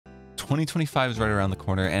2025 is right around the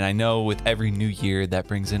corner, and I know with every new year that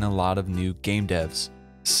brings in a lot of new game devs.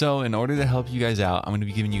 So in order to help you guys out, I'm going to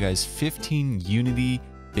be giving you guys 15 Unity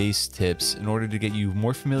based tips in order to get you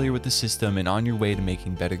more familiar with the system and on your way to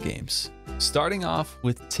making better games. Starting off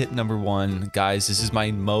with tip number 1, guys, this is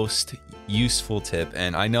my most useful tip,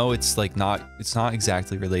 and I know it's not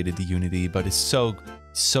exactly related to Unity, but it's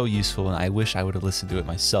so useful, and I wish I would have listened to it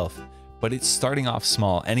myself. But it's starting off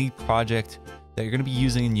small. Any project that you're going to be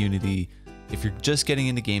using in Unity, if you're just getting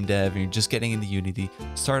into game dev and you're just getting into Unity,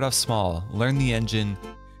 start off small. Learn the engine,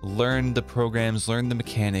 learn the programs, learn the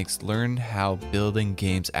mechanics, learn how building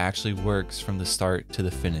games actually works from the start to the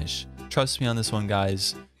finish. Trust me on this one,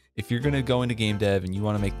 guys. If you're going to go into game dev and you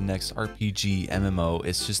want to make the next RPG, MMO,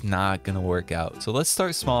 it's just not going to work out. So let's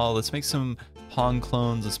start small. Let's make some Pong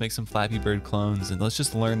clones. Let's make some Flappy Bird clones, and let's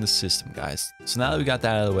just learn the system, guys. So now that we got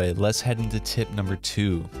that out of the way, let's head into tip number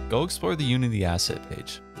 2. Go explore the Unity asset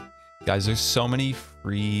page. Guys, there's so many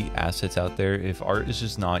free assets out there. If art is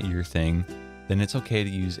just not your thing, then it's okay to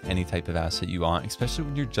use any type of asset you want, especially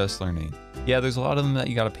when you're just learning. Yeah, there's a lot of them that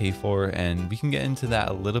you got to pay for, and we can get into that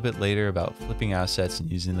a little bit later about flipping assets and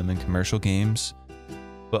using them in commercial games.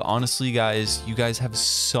 But honestly, guys, you guys have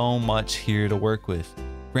so much here to work with.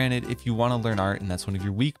 Granted, if you want to learn art and that's one of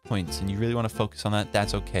your weak points and you really want to focus on that,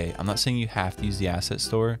 that's okay. I'm not saying you have to use the asset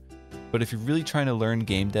store, but if you're really trying to learn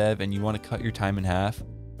game dev and you want to cut your time in half,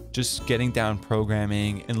 just getting down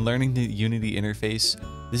programming and learning the Unity interface,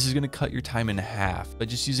 this is going to cut your time in half by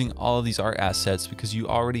just using all of these art assets because you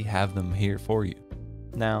already have them here for you.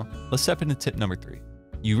 Now, let's step into tip number 3.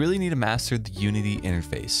 You really need to master the Unity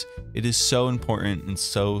interface. It is so important and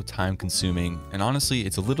so time consuming, and honestly,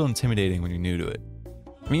 it's a little intimidating when you're new to it.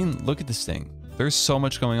 I mean, look at this thing. There's so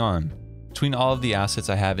much going on. Between all of the assets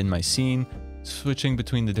I have in my scene, switching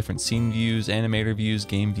between the different scene views, animator views,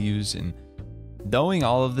 game views, and knowing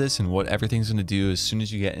all of this and what everything's going to do as soon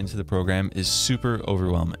as you get into the program is super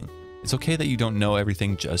overwhelming. It's okay that you don't know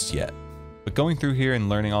everything just yet, but going through here and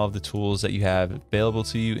learning all of the tools that you have available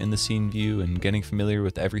to you in the scene view and getting familiar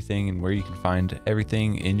with everything and where you can find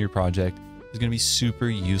everything in your project is going to be super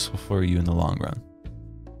useful for you in the long run.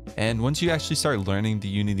 And once you actually start learning the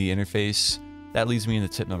Unity interface, that leads me into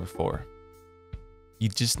tip number 4. You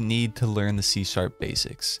just need to learn the C#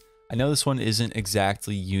 basics. I know this one isn't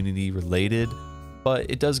exactly Unity related,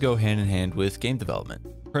 but it does go hand in hand with game development.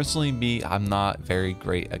 Personally, I'm not very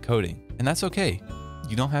great at coding, and that's okay.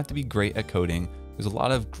 You don't have to be great at coding. There's a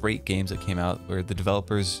lot of great games that came out where the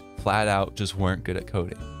developers flat out just weren't good at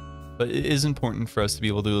coding. But it is important for us to be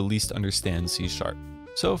able to at least understand C#.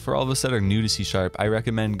 So for all of us that are new to C#, I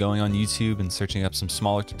recommend going on YouTube and searching up some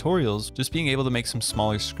smaller tutorials. Just being able to make some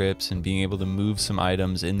smaller scripts and being able to move some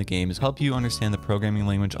items in the game has helped you understand the programming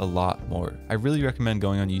language a lot more. I really recommend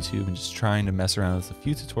going on YouTube and just trying to mess around with a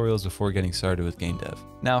few tutorials before getting started with game dev.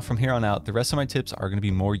 Now from here on out, the rest of my tips are going to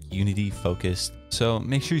be more Unity focused, so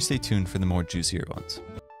make sure you stay tuned for the more juicier ones.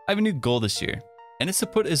 I have a new goal this year, and it's to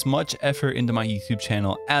put as much effort into my YouTube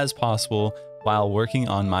channel as possible while working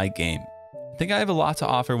on my game. I think I have a lot to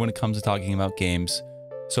offer when it comes to talking about games,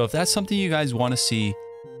 so if that's something you guys want to see,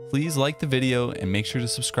 please like the video and make sure to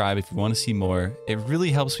subscribe if you want to see more. It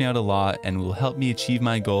really helps me out a lot and will help me achieve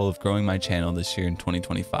my goal of growing my channel this year in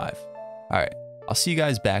 2025. Alright, I'll see you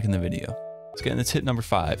guys back in the video. Let's get into tip number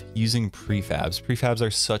 5, using prefabs. Prefabs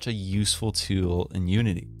are such a useful tool in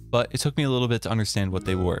Unity, but it took me a little bit to understand what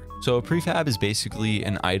they were. So a prefab is basically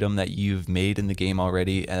an item that you've made in the game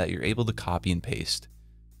already and that you're able to copy and paste.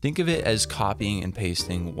 Think of it as copying and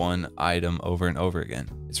pasting one item over and over again.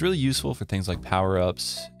 It's really useful for things like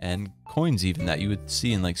power-ups and coins even that you would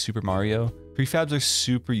see in like Super Mario. Prefabs are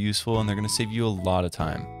super useful and they're going to save you a lot of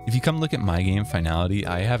time. If you come look at my game Finality,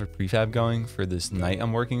 I have a prefab going for this knight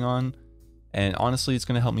I'm working on. And honestly, it's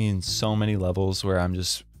going to help me in so many levels where I'm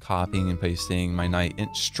just copying and pasting my knight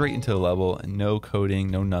straight into the level and no coding,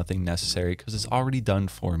 no nothing necessary because it's already done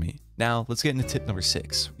for me. Now let's get into tip number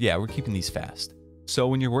 6. Yeah, we're keeping these fast. So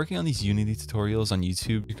when you're working on these Unity tutorials on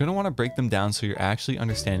YouTube, you're going to want to break them down so you're actually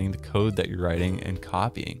understanding the code that you're writing and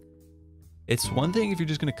copying. It's one thing if you're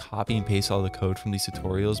just going to copy and paste all the code from these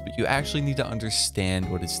tutorials, but you actually need to understand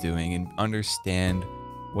what it's doing and understand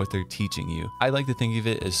what they're teaching you. I like to think of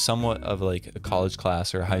it as somewhat of like a college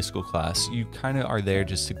class or a high school class. You kind of are there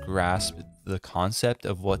just to grasp the concept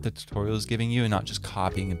of what the tutorial is giving you and not just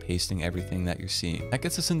copying and pasting everything that you're seeing. That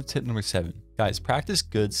gets us into tip number 7. Guys, practice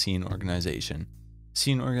good scene organization.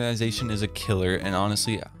 Scene organization is a killer, and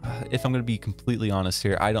honestly, if I'm going to be completely honest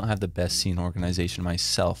here, I don't have the best scene organization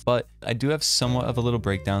myself, but I do have somewhat of a little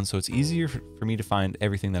breakdown, so it's easier for me to find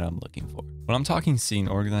everything that I'm looking for. When I'm talking scene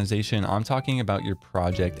organization, I'm talking about your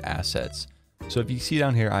project assets. So if you see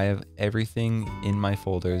down here, I have everything in my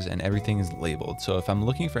folders and everything is labeled. So if I'm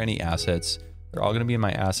looking for any assets, they're all going to be in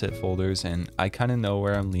my asset folders, and I kind of know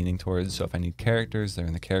where I'm leaning towards. So if I need characters, they're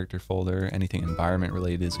in the character folder. Anything environment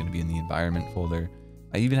related is going to be in the environment folder.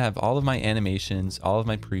 I even have all of my animations, all of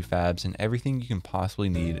my prefabs, and everything you can possibly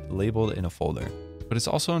need labeled in a folder. But it's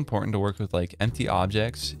also important to work with like empty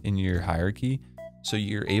objects in your hierarchy, so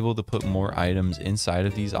you're able to put more items inside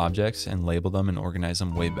of these objects and label them and organize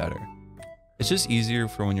them way better. It's just easier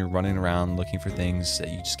for when you're running around looking for things that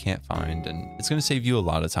you just can't find, and it's going to save you a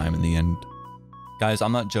lot of time in the end. Guys,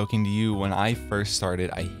 I'm not joking to you. When I first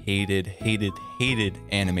started, I hated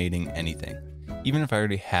animating anything. Even if I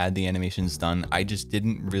already had the animations done, I just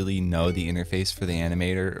didn't really know the interface for the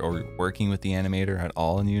animator or working with the animator at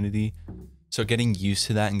all in Unity. So getting used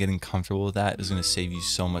to that and getting comfortable with that is going to save you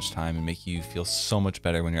so much time and make you feel so much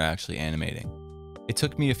better when you're actually animating. It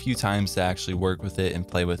took me a few times to actually work with it and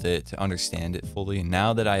play with it to understand it fully. And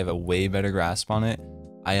now that I have a way better grasp on it,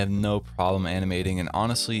 I have no problem animating, and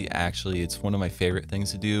honestly, actually, it's one of my favorite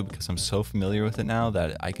things to do because I'm so familiar with it now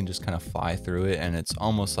that I can just kind of fly through it, and it's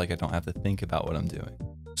almost like I don't have to think about what I'm doing.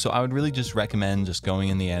 So I would really just recommend just going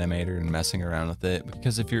in the animator and messing around with it,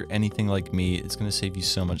 because if you're anything like me, it's going to save you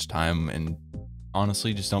so much time, and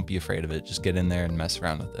honestly, just don't be afraid of it. Just get in there and mess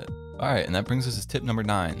around with it. All right, and that brings us to tip number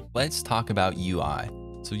 9. Let's talk about UI.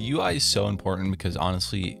 So UI is so important because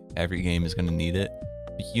honestly, every game is going to need it.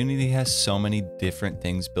 Unity has so many different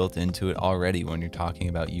things built into it already when you're talking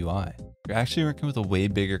about UI. You're actually working with a way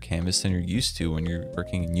bigger canvas than you're used to when you're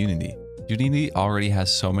working in Unity. Unity already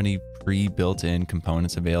has so many pre-built-in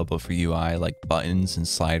components available for UI, like buttons and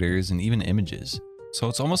sliders and even images. So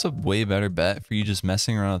it's almost a way better bet for you just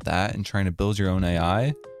messing around with that and trying to build your own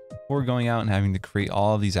AI, or going out and having to create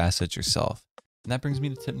all of these assets yourself. And that brings me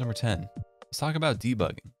to tip number 10. Let's talk about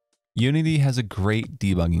debugging. Unity has a great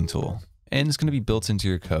debugging tool, and it's going to be built into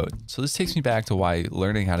your code. So this takes me back to why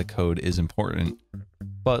learning how to code is important,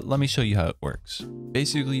 but let me show you how it works.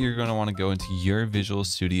 Basically, you're going to want to go into your Visual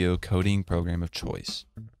Studio coding program of choice.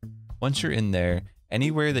 Once you're in there,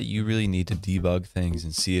 anywhere that you really need to debug things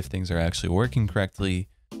and see if things are actually working correctly.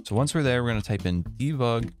 So once we're there, we're going to type in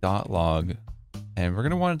debug.log, and we're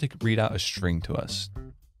going to want it to read out a string to us.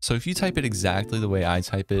 So if you type it exactly the way I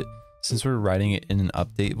type it, since we're writing it in an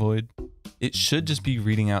update void, it should just be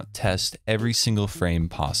reading out test every single frame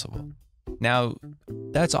possible. Now,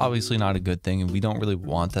 that's obviously not a good thing, and we don't really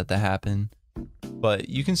want that to happen, but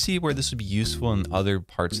you can see where this would be useful in other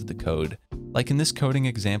parts of the code. Like in this coding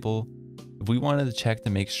example, if we wanted to check to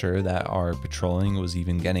make sure that our patrolling was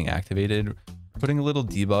even getting activated, putting a little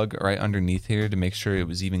debug right underneath here to make sure it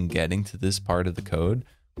was even getting to this part of the code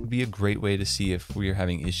would be a great way to see if we are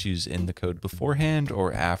having issues in the code beforehand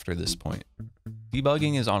or after this point.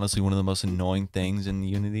 Debugging is honestly one of the most annoying things in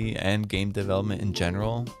Unity and game development in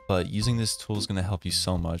general, but using this tool is going to help you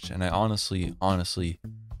so much, and I honestly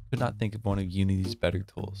could not think of one of Unity's better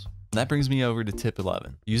tools. And that brings me over to tip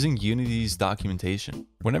 11, using Unity's documentation.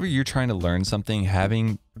 Whenever you're trying to learn something,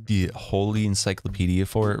 having the holy encyclopedia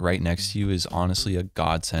for it right next to you is honestly a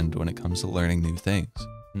godsend when it comes to learning new things.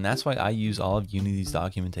 And that's why I use all of Unity's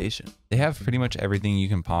documentation. They have pretty much everything you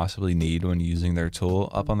can possibly need when using their tool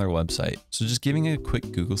up on their website. So just giving a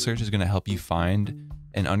quick Google search is going to help you find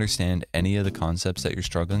and understand any of the concepts that you're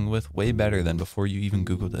struggling with way better than before you even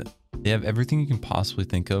Googled it. They have everything you can possibly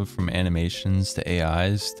think of, from animations to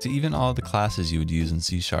AIs to even all the classes you would use in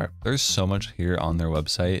C#. There's so much here on their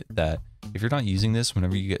website that if you're not using this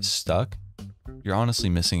whenever you get stuck, you're honestly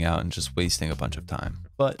missing out and just wasting a bunch of time.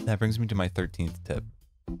 But that brings me to my 13th tip.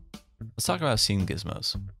 Let's talk about seeing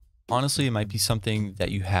gizmos. Honestly, it might be something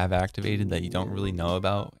that you have activated that you don't really know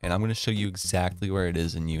about, and I'm going to show you exactly where it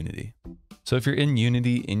is in Unity. So if you're in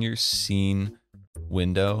Unity, in your scene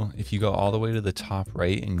window, if you go all the way to the top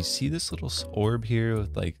right and you see this little orb here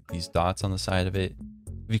with like these dots on the side of it,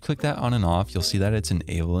 if you click that on and off, you'll see that it's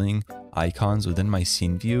enabling icons within my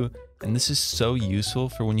scene view. And this is so useful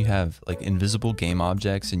for when you have like invisible game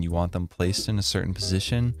objects and you want them placed in a certain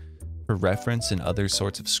position for reference in other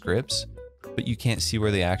sorts of scripts, but you can't see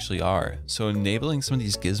where they actually are. So enabling some of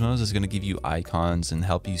these gizmos is going to give you icons and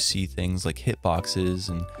help you see things like hitboxes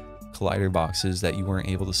and collider boxes that you weren't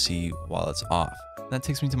able to see while it's off. And that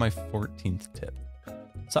takes me to my 14th tip.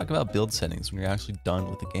 Let's talk about build settings when you're actually done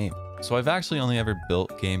with the game. So I've actually only ever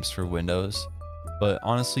built games for Windows, but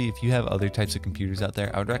honestly, if you have other types of computers out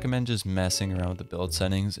there, I would recommend just messing around with the build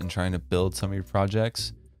settings and trying to build some of your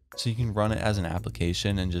projects so you can run it as an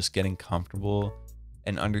application and just getting comfortable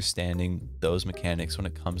and understanding those mechanics when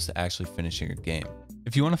it comes to actually finishing your game. If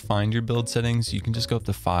If you want to find your build settings, you can just go up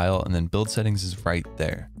to File and then Build Settings is right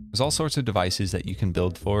there. There's all sorts of devices that you can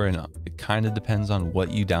build for, and it kind of depends on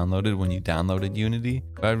what you downloaded when you downloaded Unity.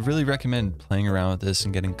 But I'd really recommend playing around with this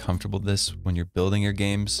and getting comfortable with this when you're building your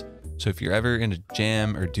games. So if you're ever in a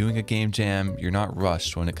jam or doing a game jam, you're not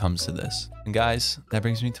rushed when it comes to this. And guys, that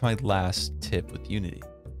brings me to my last tip with Unity.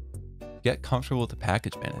 Get comfortable with the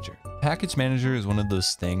package manager. Package manager is one of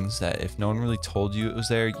those things that if no one really told you it was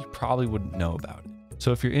there, you probably wouldn't know about it.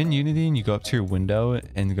 So if you're in Unity and you go up to your window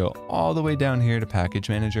and go all the way down here to package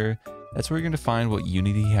manager, that's where you're going to find what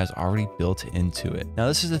Unity has already built into it. Now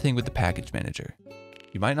this is the thing with the package manager.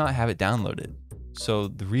 You might not have it downloaded. So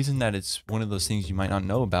the reason that it's one of those things you might not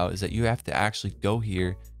know about is that you have to actually go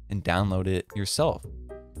here and download it yourself.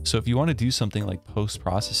 So if you want to do something like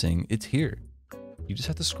post-processing, it's here. You just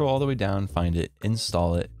have to scroll all the way down, find it,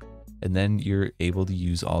 install it, and then you're able to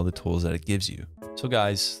use all the tools that it gives you. So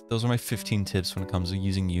guys, those are my 15 tips when it comes to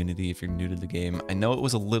using Unity if you're new to the game. I know it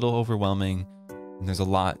was a little overwhelming and there's a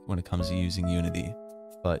lot when it comes to using Unity,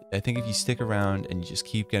 but I think if you stick around and you just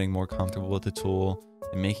keep getting more comfortable with the tool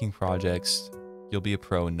and making projects, you'll be a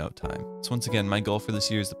pro in no time. So once again, my goal for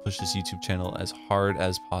this year is to push this YouTube channel as hard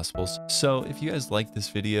as possible. So if you guys like this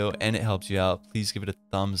video and it helps you out, please give it a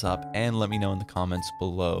thumbs up and let me know in the comments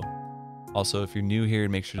below. Also, if you're new here,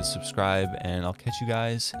 make sure to subscribe and I'll catch you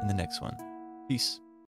guys in the next one. Peace.